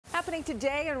Happening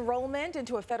today, enrollment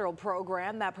into a federal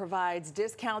program that provides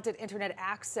discounted internet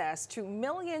access to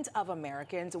millions of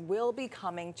Americans will be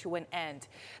coming to an end.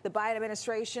 The Biden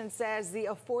administration says the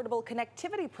Affordable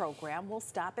Connectivity Program will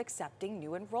stop accepting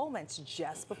new enrollments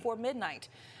just before midnight.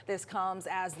 This comes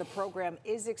as the program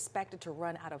is expected to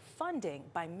run out of funding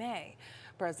by May.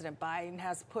 President Biden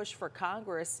has pushed for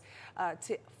Congress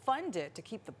to fund it to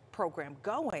keep the program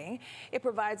going. It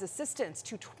provides assistance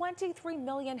to 23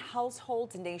 million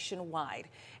households nationwide.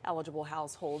 Eligible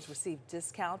households receive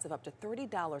discounts of up to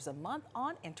 $30 a month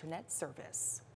on internet service.